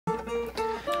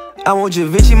I want you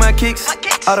Vinci my kicks.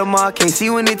 Audemars can't see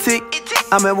when it tick.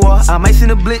 I'm at war, I might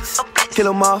send a blitz. Kill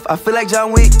 'em off, I feel like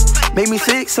John Wick. Make me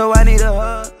sick, so I need a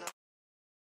hug.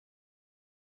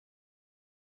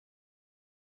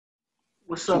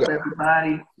 What's up,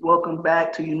 everybody? Welcome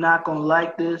back to You Not Gonna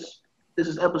Like This. This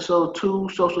is episode 2,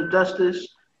 Social Justice.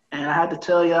 And I had to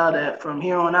tell y'all that from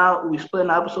here on out, we splitting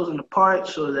the episodes into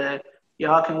parts so that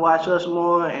y'all can watch us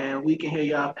more and we can hear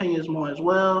y'all opinions more as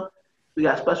well. We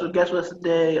got special guests with us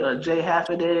today,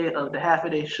 J.Halfaday of the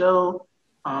Halfaday Show.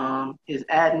 His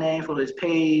ad name for his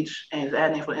page and his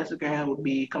ad name for Instagram will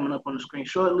be coming up on the screen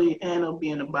shortly, and it'll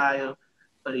be in the bio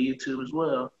of the YouTube as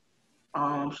well.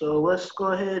 So let's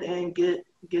go ahead and get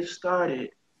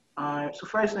started. So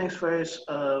first things first,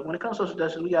 when it comes to social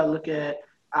justice, we got to look at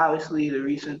obviously the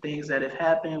recent things that have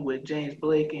happened with James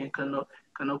Blake in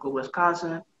Kenosha,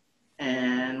 Wisconsin.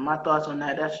 And my thoughts on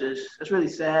that, that's really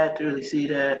sad to really see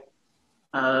that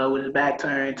with his back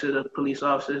turned to the police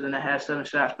officers and that had 7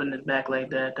 shots put in his back like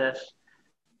that.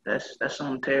 That's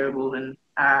something terrible. And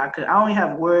I only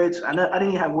have words. I didn't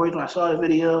even have words when I saw the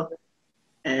video.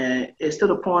 And it's to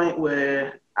the point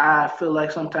where I feel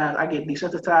like sometimes I get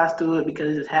desensitized to it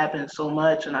because it just happens so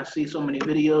much and I see so many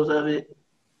videos of it.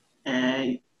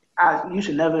 And you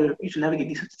should never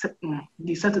get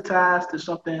desensitized to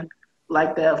something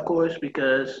like that, of course,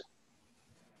 because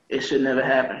it should never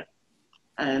happen.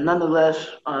 And nonetheless,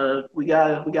 we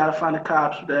gotta find the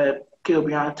cops that killed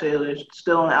Breonna Taylor,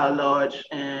 still on at large,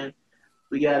 and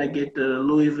we gotta get the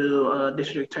Louisville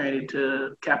district attorney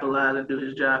to capitalize and do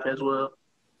his job as well.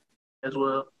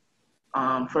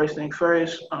 First thing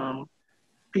first,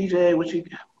 PJ,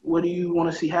 what do you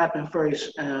want to see happen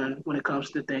first, and when it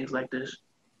comes to things like this?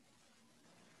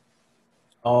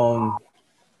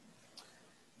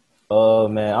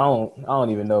 Man, I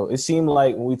don't even know. It seemed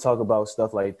like when we talk about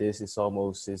stuff like this, it's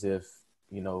almost as if,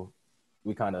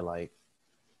 we kind of like,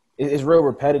 it's real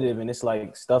repetitive, and it's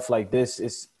like stuff like this,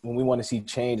 it's when we want to see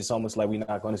change, it's almost like we're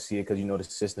not going to see it because, the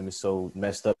system is so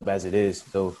messed up as it is.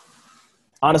 So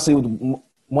honestly,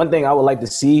 one thing I would like to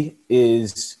see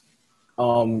is,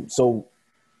 so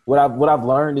what I've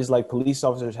learned is like police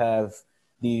officers have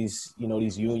these,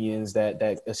 these unions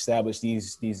that establish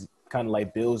these kind of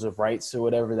like bills of rights or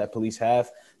whatever that police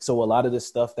have. So a lot of the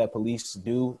stuff that police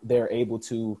do, they're able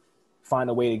to find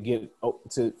a way to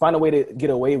get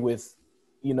away with,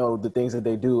 the things that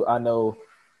they do. I know,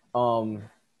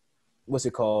 what's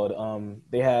it called?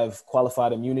 They have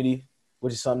qualified immunity,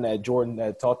 which is something that Jordan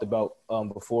had talked about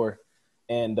before.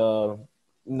 And,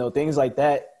 things like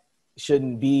that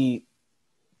shouldn't be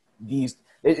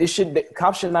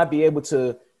cops should not be able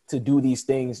to do these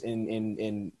things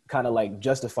and kind of like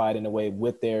justified in a way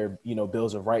with their,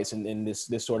 bills of rights and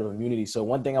this sort of immunity. So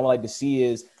one thing I would like to see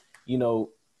is,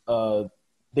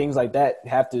 things like that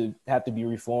have to be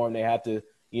reformed. They have to,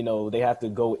 they have to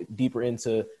go deeper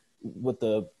into what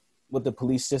the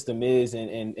police system is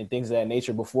and things of that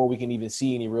nature before we can even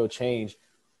see any real change.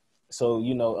 So,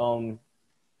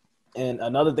 and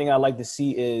another thing I'd like to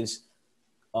see is,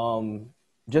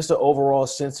 just an overall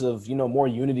sense of, more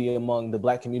unity among the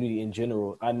Black community in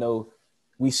general. I know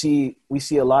we see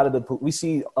a lot of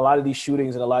these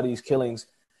shootings and a lot of these killings,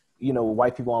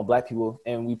 white people on Black people,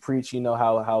 and we preach,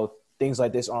 how things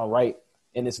like this aren't right,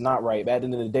 and it's not right. But at the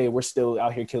end of the day, we're still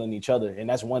out here killing each other, and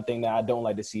that's one thing that I don't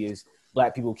like to see is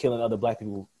Black people killing other Black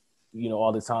people,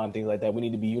 all the time, things like that. We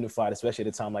need to be unified, especially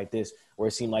at a time like this, where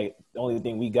it seemed like the only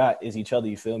thing we got is each other.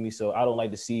 You feel me? So I don't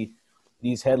like to see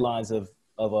these headlines of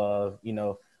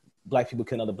Black people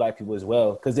killing other Black people as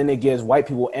well, because then it gives white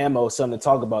people ammo, something to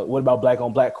talk about. What about Black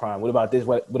on Black crime? What about this?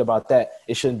 What about that?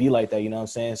 It shouldn't be like that. You know what I'm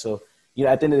saying? So,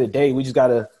 at the end of the day, we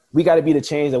gotta be the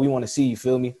change that we want to see. You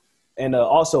feel me? And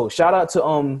also shout out to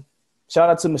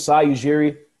Masai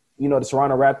Ujiri, the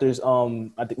Toronto Raptors.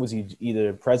 I think was he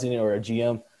either president or a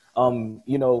GM.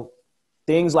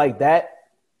 Things like that.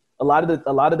 A lot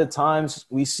of the times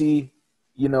we see,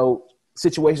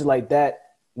 situations like that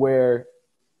where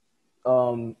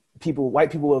white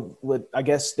people would, I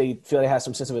guess they feel they have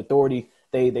some sense of authority.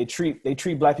 They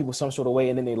treat Black people some sort of way,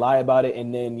 and then they lie about it,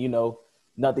 and then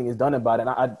nothing is done about it.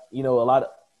 And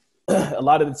a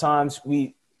lot of the times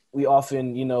we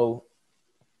often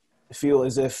feel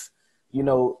as if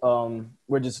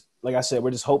we're just, like I said,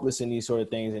 we're just hopeless in these sort of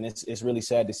things, and it's really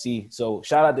sad to see. So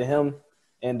shout out to him,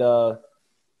 and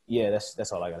yeah,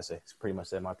 that's all I gotta say. It's pretty much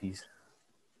that my piece.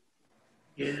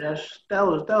 Yeah, that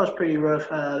was pretty rough.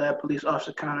 That police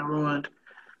officer kind of ruined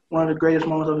one of the greatest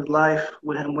moments of his life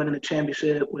with him winning the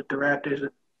championship with the Raptors.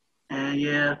 And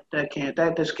yeah, that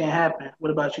just can't happen.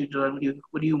 What about you, Jordan?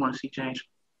 What do you want to see change?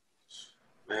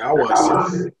 Man, I want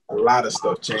to see a lot of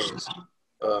stuff change.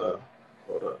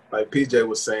 hold up. Like PJ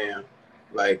was saying,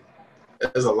 like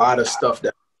there's a lot of stuff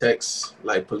that protects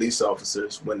like police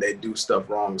officers when they do stuff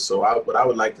wrong. So what I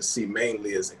would like to see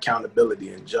mainly is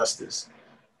accountability and justice.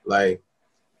 Like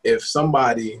if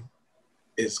somebody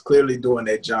is clearly doing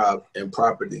their job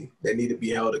improperly, they need to be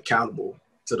held accountable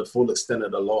to the full extent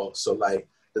of the law. So like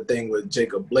the thing with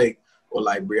Jacob Blake or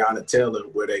like Breonna Taylor,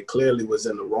 where they clearly was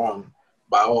in the wrong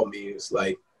by all means,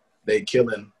 like they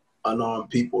killing unarmed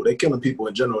people. They killing people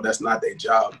in general. That's not their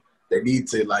job. They need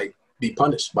to like be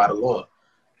punished by the law.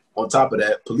 On top of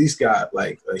that, police got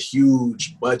like a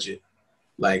huge budget,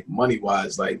 like money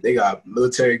wise, like they got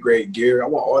military grade gear. I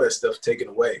want all that stuff taken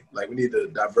away. Like we need to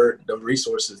divert the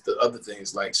resources to other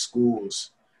things like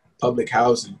schools, public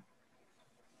housing,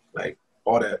 like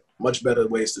all that. Much better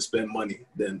ways to spend money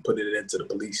than putting it into the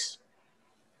police.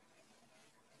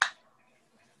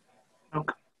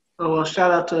 Okay. Well,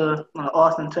 shout out to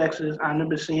Austin, Texas. I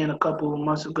remember seeing a couple of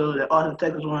months ago that Austin,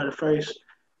 Texas was one of the first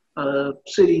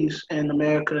cities in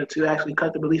America to actually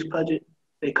cut the police budget.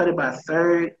 They cut it by a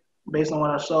third. Based on what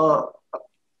I saw,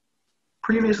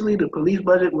 previously the police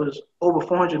budget was over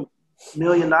 $400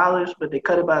 million, but they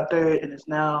cut it by a third, and it's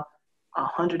now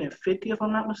 150, if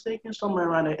I'm not mistaken, somewhere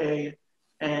around the area.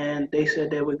 And they said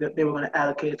they were going to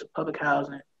allocate it to public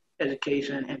housing,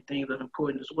 education, and things of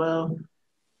importance as well.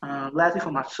 Lastly,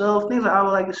 for myself, things that I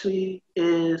would like to see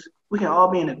is we can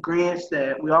all be in agreement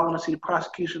that we all want to see the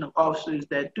prosecution of officers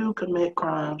that do commit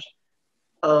crimes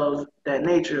of that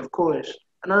nature, of course.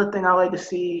 Another thing I like to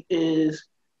see is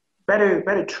better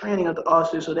training of the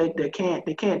officers so they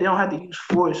don't have to use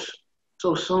force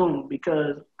so soon,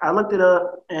 because I looked it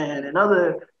up, and in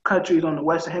other countries on the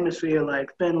Western Hemisphere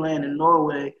like Finland and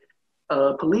Norway,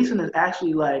 policing is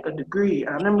actually like a degree.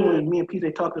 I remember when me and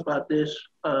PJ talked about this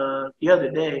the other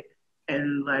day,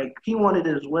 and like he wanted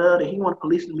it as well, that he wanted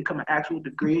policing to become an actual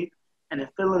degree. And in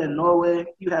Finland and Norway,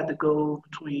 you have to go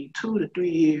between 2 to 3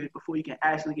 years before you can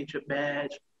actually get your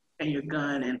badge and your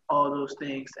gun and all those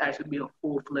things to actually be a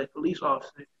full-fledged police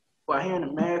officer. While here in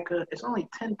America, it's only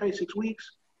 10, 36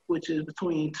 weeks, which is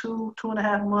between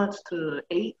 2.5 months to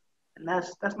 8, and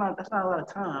that's not a lot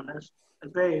of time. That's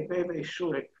very, very, very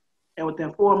short. And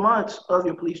within 4 months of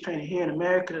your police training here in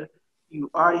America,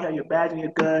 you already have your badge and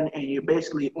your gun, and you're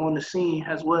basically on the scene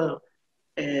as well.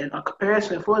 And a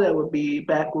comparison for that would be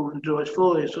back with George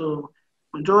Floyd. So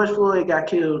when George Floyd got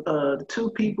killed, the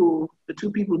two people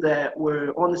that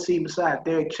were on the scene beside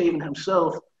Derek Chauvin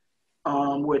himself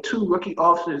were 2 rookie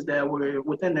officers that were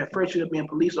within their first year of being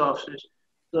police officers.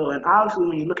 So, and obviously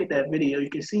when you look at that video, you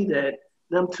can see that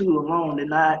them 2 alone did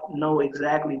not know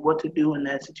exactly what to do in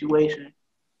that situation.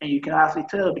 And you can obviously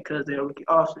tell because they're rookie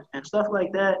officers and stuff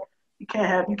like that. You can't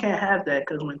have that,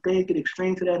 because when things get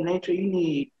extreme to that nature, you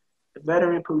need the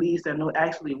veteran police that know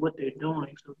actually what they're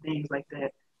doing. So things like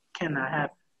that cannot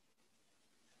happen.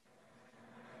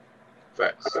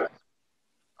 Facts.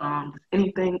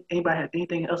 Anybody have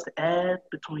anything else to add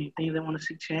between things they want to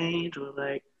see change, or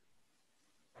like?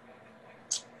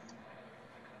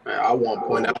 Man, I want to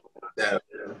point out that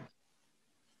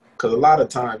because a lot of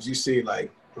times you see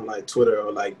like on like Twitter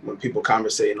or like when people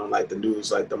conversating on like the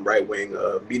news, like them right-wing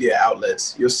media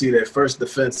outlets, you'll see their first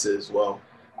defense is, well,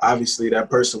 obviously that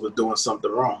person was doing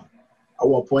something wrong. I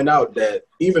want to point out that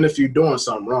even if you're doing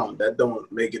something wrong, that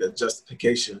don't make it a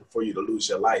justification for you to lose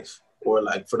your life or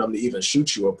like for them to even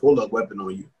shoot you or pull a weapon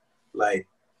on you. Like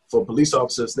for police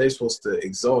officers, they're supposed to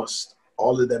exhaust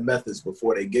all of their methods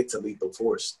before they get to lethal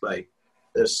force. Like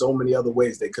there's so many other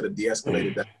ways they could have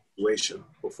de-escalated that situation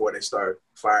before they start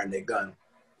firing their gun.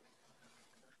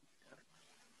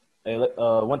 Hey,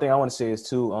 one thing I want to say is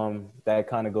too, that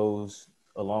kind of goes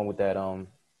along with that.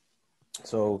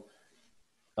 So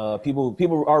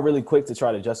people are really quick to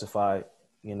try to justify,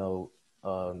 the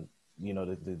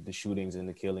shootings and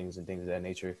the killings and things of that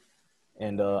nature.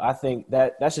 And I think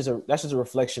that's just a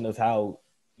reflection of how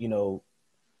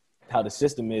the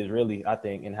system is really, I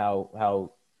think, and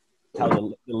how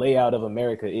the layout of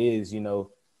America is.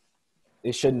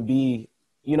 It shouldn't be,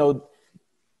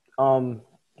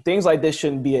 things like this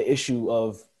shouldn't be an issue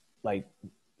of like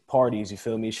parties. You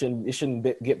feel me? It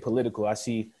shouldn't get political. I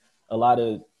see a lot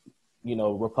of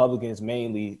Republicans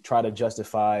mainly try to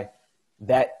justify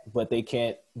that, but they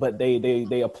can't. But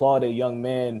they applaud a young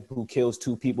man who kills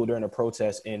 2 people during a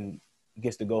protest and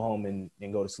gets to go home and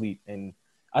go to sleep. And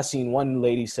I seen one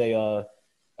lady say,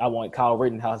 "I want Kyle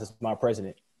Rittenhouse as my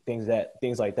president." Things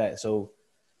like that. So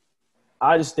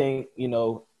I just think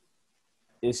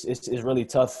it's really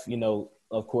tough.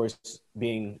 Of course,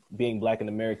 being Black in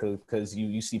America, because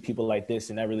you see people like this,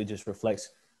 and that really just reflects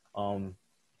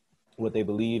what they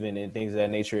believe in and things of that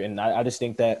nature. And I just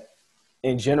think that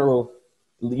in general,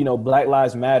 Black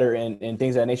Lives Matter and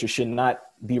things of that nature should not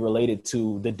be related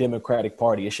to the Democratic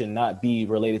Party. It should not be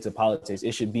related to politics.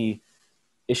 It should be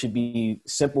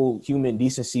simple human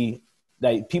decency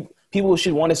that people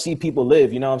should want to see people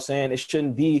live. You know what I'm saying? It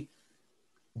shouldn't be,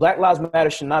 Black Lives Matter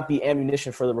should not be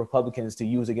ammunition for the Republicans to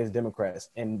use against Democrats.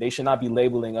 And they should not be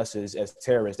labeling us as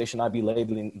terrorists. They should not be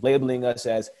labeling us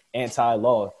as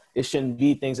anti-law. It shouldn't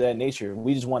be things of that nature.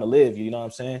 We just want to live, you know what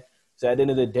I'm saying? So at the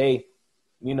end of the day,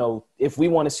 if we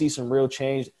want to see some real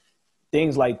change,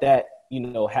 things like that,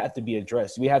 have to be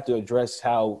addressed. We have to address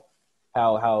how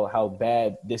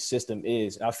bad this system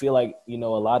is. I feel like, a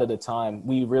lot of the time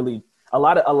a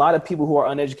lot of people who are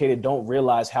uneducated don't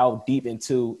realize how deep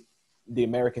into the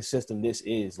American system this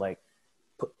is. Like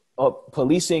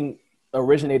policing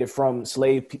originated from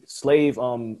slave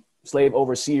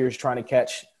overseers trying to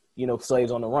catch,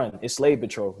 slaves on the run. It's slave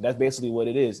patrol. That's basically what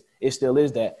it is. It still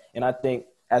is that. And I think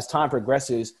as time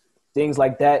progresses, things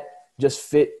like that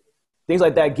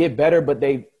get better, but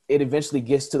it eventually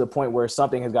gets to the point where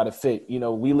something has got to fit.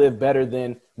 We live better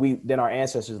than our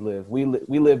ancestors live. We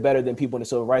live better than people in the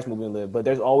civil rights movement live, but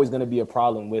there's always going to be a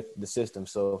problem with the system.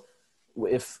 So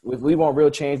if we want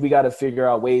real change, we got to figure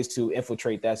out ways to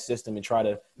infiltrate that system and try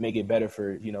to make it better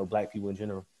for, Black people in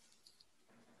general.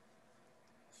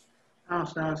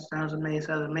 Sounds amazing.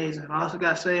 Sounds amazing. I also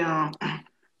got to say,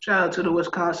 shout out to the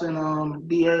Wisconsin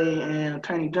DA and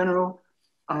Attorney General,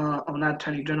 not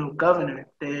Attorney General, Governor.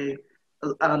 The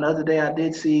other day I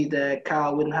did see that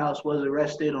Kyle Rittenhouse was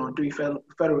arrested on 3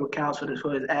 federal counts for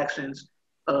his actions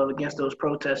against those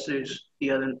protesters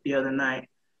the other night.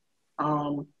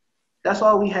 That's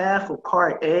all we have for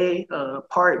part A.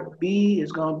 Part B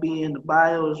is going to be in the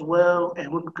bio as well,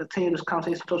 and we're going to continue this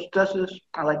conversation on social justice.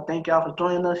 I'd like to thank y'all for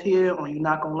joining us here on You're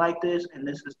Not Gonna Like This, and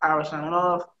this is Ira signing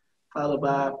off, followed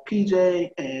by PJ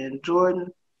and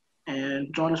Jordan,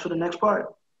 and join us for the next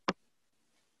part.